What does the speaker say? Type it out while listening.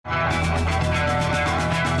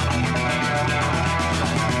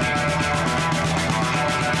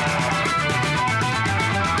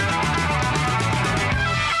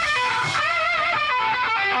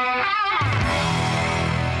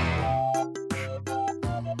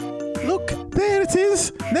Look, there it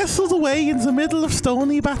is, nestled away in the middle of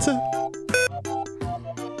Stony Batter.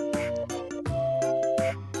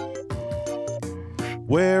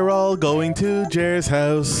 We're all going to Jer's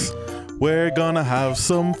house. We're gonna have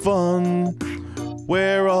some fun.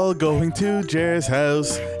 We're all going to Jer's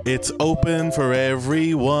house. It's open for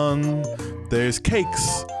everyone. There's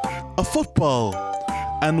cakes, a football,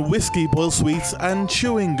 and whiskey bowl sweets and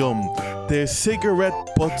chewing gum. There's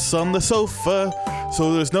cigarette butts on the sofa,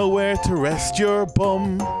 so there's nowhere to rest your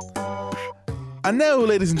bum. And now,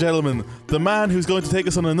 ladies and gentlemen, the man who's going to take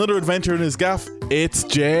us on another adventure in his gaff, it's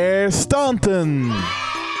Jer Staunton.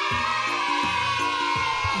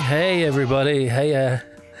 Hey everybody, hey, are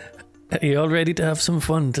you all ready to have some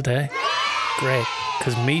fun today? Great,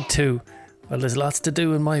 because me too. Well, there's lots to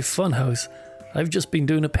do in my funhouse. I've just been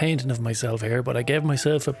doing a painting of myself here, but I gave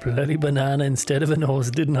myself a bloody banana instead of a nose,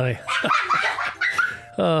 didn't I?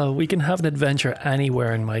 Oh, we can have an adventure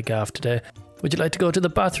anywhere in my gaff today. Would you like to go to the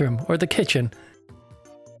bathroom or the kitchen?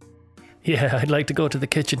 Yeah, I'd like to go to the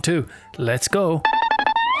kitchen too. Let's go.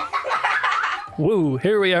 Woo,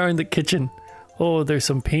 here we are in the kitchen. Oh, there's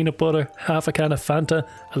some peanut butter, half a can of Fanta,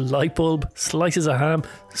 a light bulb, slices of ham,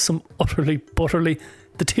 some utterly butterly,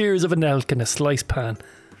 the tears of an elk in a sliced pan.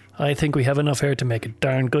 I think we have enough here to make a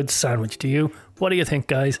darn good sandwich, do you? What do you think,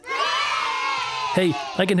 guys? Hey,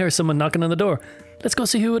 I can hear someone knocking on the door. Let's go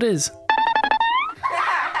see who it is.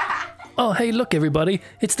 Oh, hey, look everybody.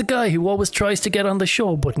 It's the guy who always tries to get on the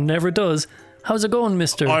show but never does. How's it going,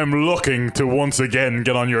 mister? I'm looking to once again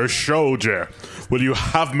get on your show, Jer. Will you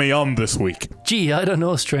have me on this week? Gee, I don't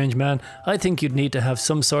know, strange man. I think you'd need to have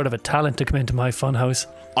some sort of a talent to come into my funhouse.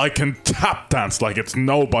 I can tap dance like it's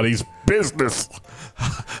nobody's business.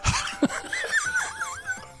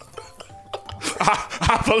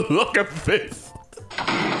 Have a look at this.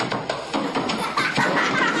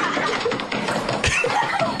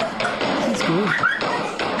 That's good.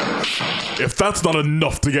 If that's not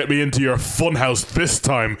enough to get me into your funhouse this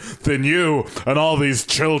time, then you and all these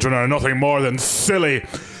children are nothing more than silly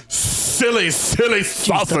sausages.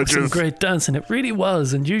 That was some great dancing. It really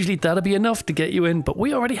was, and usually that'd be enough to get you in, but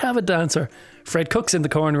we already have a dancer. Fred Cook's in the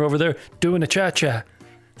corner over there doing a cha-cha.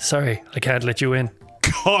 Sorry, I can't let you in.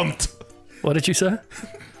 Cunt! What did you say?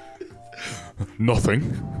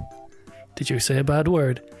 Nothing. Did you say a bad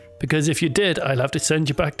word? Because if you did, I'll have to send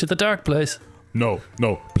you back to the dark place. No,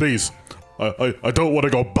 please. I don't want to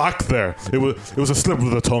go back there. It was a slip of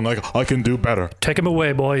the tongue. I can do better. Take him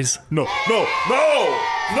away, boys. No.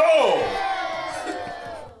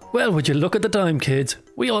 Well, would you look at the time, kids?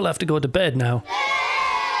 We all have to go to bed now.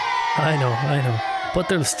 I know. But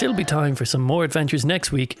there'll still be time for some more adventures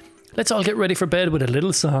next week. Let's all get ready for bed with a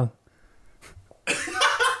little song.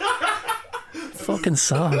 Fucking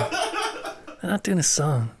song. I'm not doing a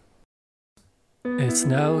song. It's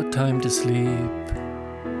now time to sleep.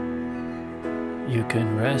 You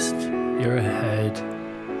can rest your head.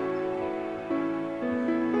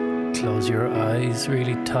 Close your eyes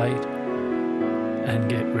really tight and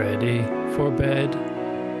get ready for bed.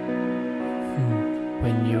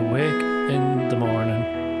 When you wake in the morning,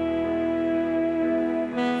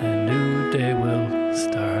 a new day will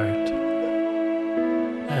start.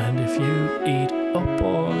 And if you eat up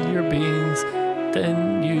all your beans,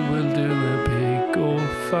 then you will do a big old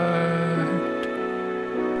fart.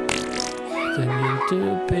 Then you do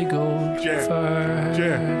a big old fart.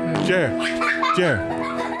 Jer,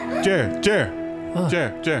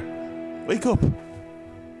 wake up.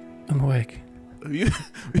 I'm awake. You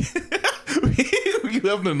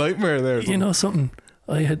having a nightmare there? You know something?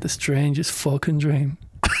 I had the strangest fucking dream.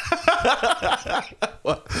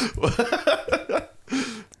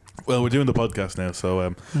 Well, we're doing the podcast now, so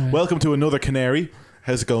right. Welcome to another Canary.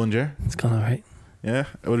 How's it going, Jer? It's gone alright. Yeah?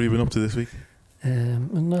 What have you been up to this week?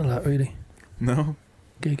 Not a lot really. No?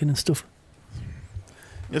 Gigging and stuff.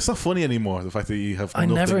 It's not funny anymore, the fact that you have I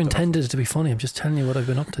never intended it to be funny. I'm just telling you what I've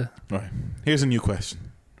been up to. Right. Here's a new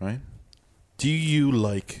question, right? Do you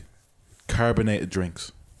like carbonated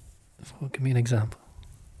drinks? Well, give me an example.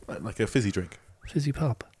 Like a fizzy drink? Fizzy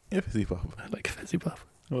pop. Yeah, fizzy pop. I like a fizzy pop.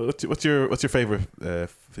 Well, what's your favourite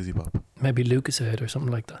fizzy pop? Maybe Lucasade or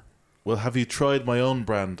something like that. Well, have you tried my own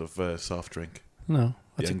brand of soft drink? No.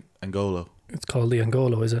 The Angolo. It's called the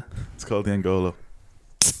Angolo, is it? It's called the Angolo.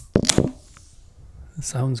 It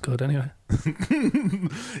sounds good anyway.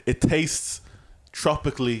 It tastes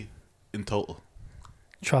tropically in total.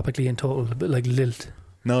 Tropically in total, a bit like Lilt.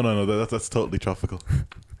 No, that's totally tropical.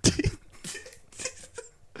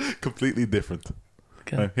 Completely different.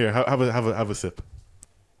 Okay. Right, here, have a sip.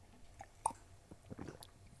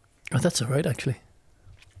 Oh, that's alright actually.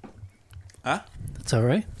 Ah? That's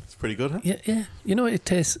alright. It's pretty good, huh? Yeah. You know, it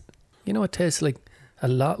tastes You know, it tastes like a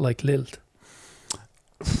lot like lilt.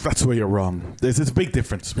 That's where you're wrong. There's a big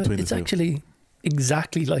difference between the two. It's actually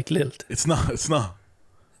exactly like lilt. It's not.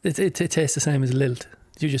 It tastes the same as lilt.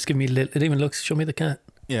 You just give me lilt. It even looks. Show me the can.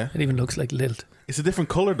 Yeah. It even looks like lilt. It's a different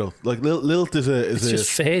colour though. Like lilt is It's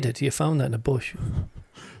just faded. You found that in a bush.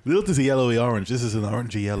 Lilt is a yellowy orange. This is an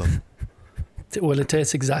orangey yellow. Well, it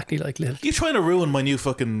tastes exactly like lilt. You're trying to ruin my new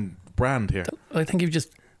fucking brand here. I think you've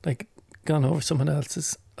just like gone over someone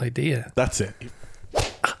else's idea. That's it.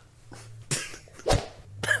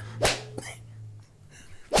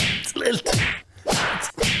 It's lilt.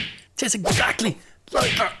 It tastes exactly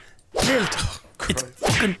like lilt. Oh, it's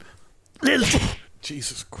fucking lilt.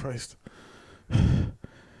 Jesus Christ.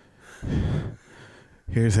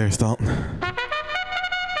 Here's Air Staunton.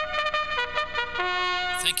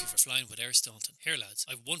 Thank you for flying with Air Staunton. Here, lads,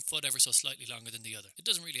 I've one foot ever so slightly longer than the other. It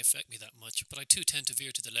doesn't really affect me that much, but I too tend to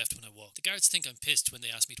veer to the left when I walk. The guards think I'm pissed when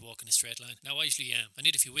they ask me to walk in a straight line. Now, I usually am. I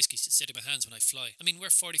need a few whiskies to steady my hands when I fly. I mean,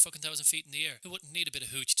 we're 40,000 feet in the air. Who wouldn't need a bit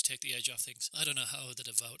of hooch to take the edge off things? I don't know how the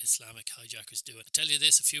devout Islamic hijackers do it. I tell you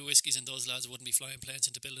this, a few whiskies and those lads wouldn't be flying planes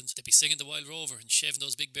into buildings. They'd be singing the Wild Rover and shaving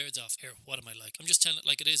those big beards off. Here, what am I like? I'm just telling it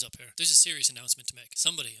like it is up here. There's a serious announcement to make.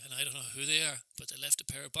 Somebody, and I don't know who they are, but they left a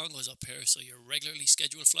pair of bongos up here, so your regularly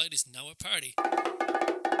scheduled flight is now a party.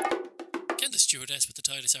 Can the stewardess with the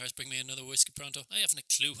tightest arse bring me another whiskey pronto? I haven't a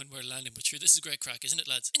clue when we're landing, but sure, this is great crack, isn't it,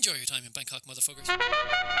 lads? Enjoy your time in Bangkok, motherfuckers.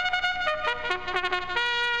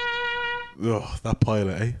 Oh, that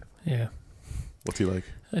pilot, eh? Yeah. What's he like?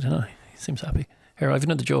 I don't know. He seems happy. Here, I've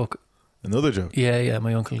another joke. Another joke? Yeah.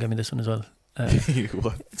 My uncle gave me this one as well.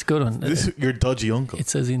 What? It's a good one. This is your dodgy uncle. It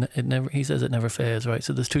says he says it never fails, right?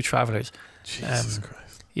 So there's two travellers. Jesus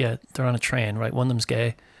Christ. Yeah, they're on a train, right? One of them's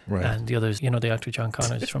gay. Right. And the other's, the actor John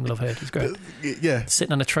Connors from Love Hate. He's great. Yeah.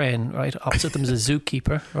 Sitting on a train, right? Opposite them is a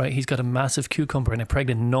zookeeper, right? He's got a massive cucumber and a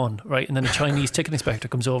pregnant nun, right? And then a Chinese ticket inspector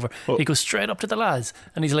comes over. Oh. He goes straight up to the lads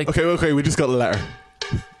and he's like, Okay, we just got a letter.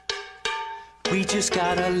 We just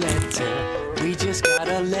got a letter. We just got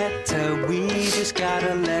a letter. We just got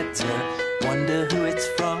a letter. Wonder who it's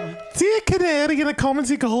from. See a canary in a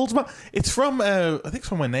comedy gold, man. It's from, I think it's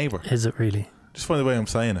from my neighbour. Is it really? Just find the way I'm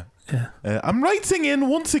saying it. Yeah. I'm writing in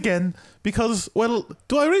once again because, well,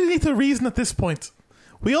 do I really need to reason at this point?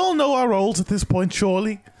 We all know our roles at this point,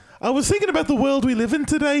 surely. I was thinking about the world we live in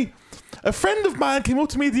today. A friend of mine came up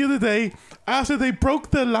to me the other day after they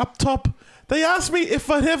broke their laptop. They asked me if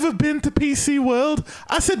I'd ever been to PC World.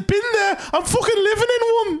 I said, been there. I'm fucking living in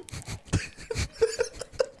one.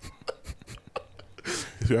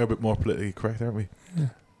 We are a bit more politically correct, aren't we? Yeah.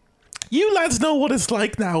 You lads know what it's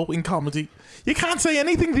like now in comedy. You can't say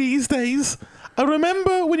anything these days. I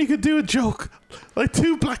remember when you could do a joke like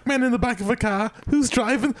two black men in the back of a car. Who's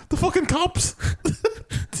driving? The fucking cops.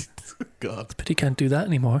 God. But he can't do that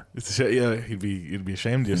anymore. It's a shame. Yeah, you'd be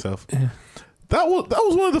ashamed of yourself. Yeah. That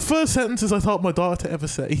was one of the first sentences I thought my daughter to ever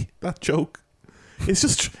say. That joke. It's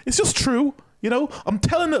just true. I'm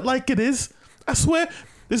telling it like it is. I swear.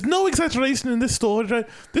 There's no exaggeration in this story, right?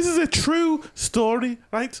 This is a true story,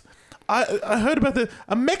 right? I heard about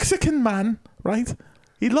a Mexican man, right?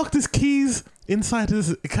 He locked his keys inside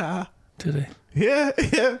his car. Did he? Yeah.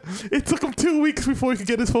 It took him 2 weeks before he could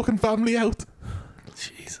get his fucking family out.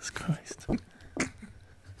 Jesus Christ.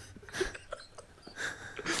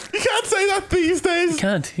 You can't say that these days.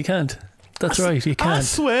 You can't. That's right, you can't. I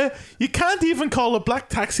swear, you can't even call a black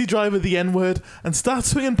taxi driver the N-word and start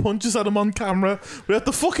swinging punches at him on camera without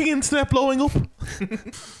the fucking internet blowing up.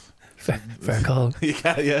 Fair call. You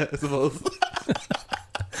can't, yeah, I suppose.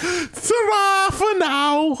 Ta-ra for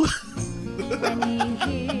now. When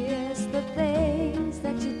he hears the things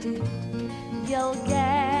that you do, you'll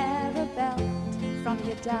get a belt from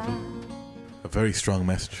your dad. A very strong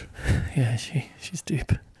message. Yeah, she's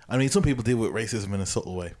deep. I mean, some people deal with racism in a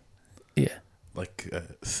subtle way. Yeah. Like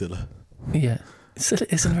Scylla. Yeah. Scylla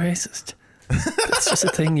isn't racist. That's just a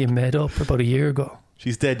thing you made up about a year ago.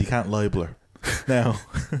 She's dead, you can't libel her. Now,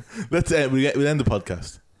 let's we'll end the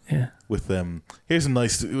podcast. Yeah. With here's a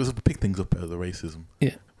nice. It was pick things up out of the racism.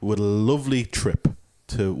 Yeah. With a lovely trip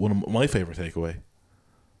to one of my favourite takeaway.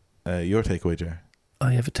 Your takeaway, Jar.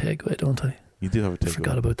 I have a takeaway, don't I? You do have a takeaway. I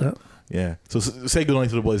forgot about that. Yeah. So say goodnight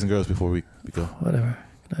to the boys and girls before we go. Whatever.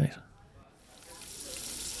 Good night.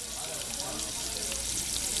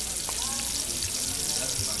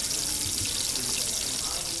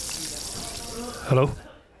 Hello?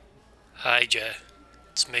 Hi, Jay.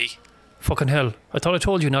 It's me. Fucking hell. I thought I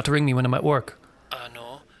told you not to ring me when I'm at work. I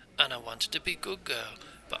know, and I wanted to be good girl,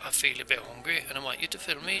 but I feel a bit hungry and I want you to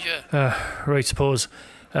fill me, Jay. Right, suppose.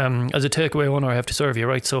 As a takeaway owner, I have to serve you,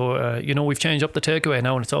 right? So, we've changed up the takeaway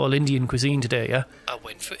now and it's all Indian cuisine today, yeah? I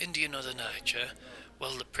went for Indian other night, yeah.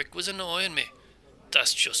 Well, the prick was annoying me.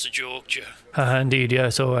 That's just a joke, yeah. Indeed, yeah.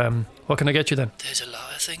 So, what can I get you then? There's a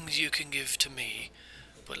lot of things you can give to me,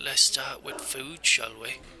 but let's start with food, shall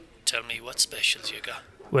we? Tell me what specials you got.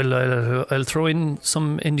 Well, I'll throw in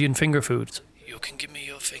some Indian finger foods. You can give me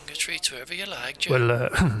your finger treats wherever you like, Joe.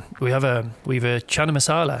 Well, we have a chana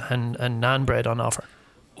masala and naan bread on offer.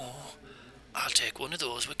 Oh, I'll take one of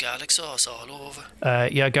those with garlic sauce all over.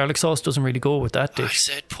 Yeah, garlic sauce doesn't really go with that I dish.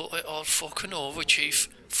 said put it all fucking over, Chief.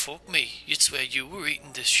 Fuck me, you'd swear you were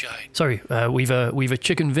eating this shite. Sorry, we've a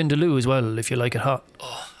chicken vindaloo as well, if you like it hot.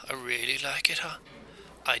 Oh, I really like it, huh?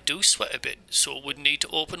 I do sweat a bit, so would need to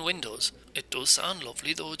open windows. It does sound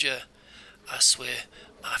lovely though, Joe. I swear,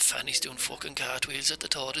 my fanny's doing fucking cartwheels at the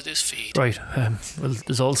thought of this feed. Right. Well,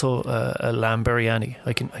 there's also a lamb biryani.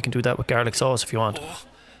 I can do that with garlic sauce if you want. Oh,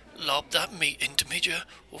 lob that meat into me, Joe.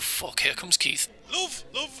 Oh fuck, here comes Keith. Love,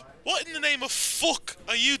 what in the name of fuck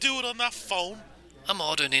are you doing on that phone? I'm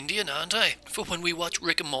ordering Indian, aren't I? For when we watch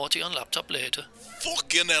Rick and Morty on laptop later.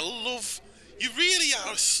 Fucking hell, love. You really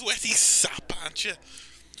are a sweaty sap, aren't you?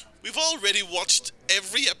 We've already watched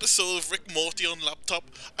every episode of Rick and Morty on laptop.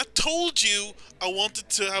 I told you I wanted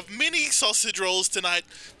to have mini sausage rolls tonight,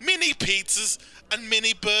 mini pizzas and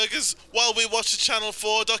mini burgers while we watch the Channel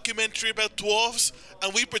 4 documentary about dwarves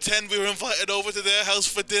and we pretend we were invited over to their house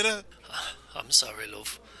for dinner. I'm sorry,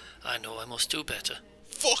 love. I know I must do better.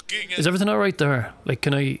 Fucking hell. Is everything all right there? Like,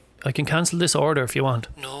 I can cancel this order if you want.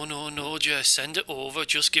 No, just send it over.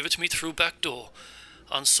 Just give it to me through back door.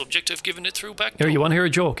 On subject of giving it through back door. Here, you want to hear a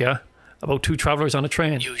joke, yeah? About two travellers on a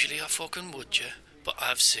train. Usually I fucking would, yeah. But I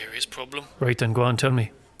have serious problem. Right then, go on, tell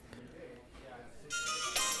me.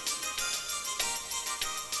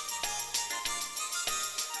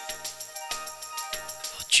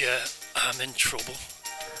 But yeah, I'm in trouble.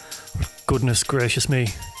 Goodness gracious me.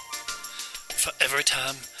 For every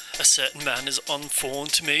time a certain man is on phone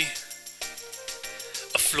to me,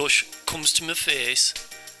 a flush comes to my face,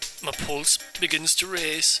 my pulse begins to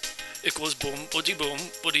race. It goes boom, buddy boom,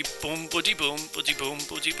 buddy boom, buddy boom, buddy boom,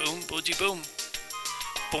 buddy boom, buddy boom.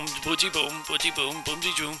 Boom, buddy boom, buddy boom,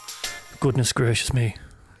 buddy boom. Goodness gracious me.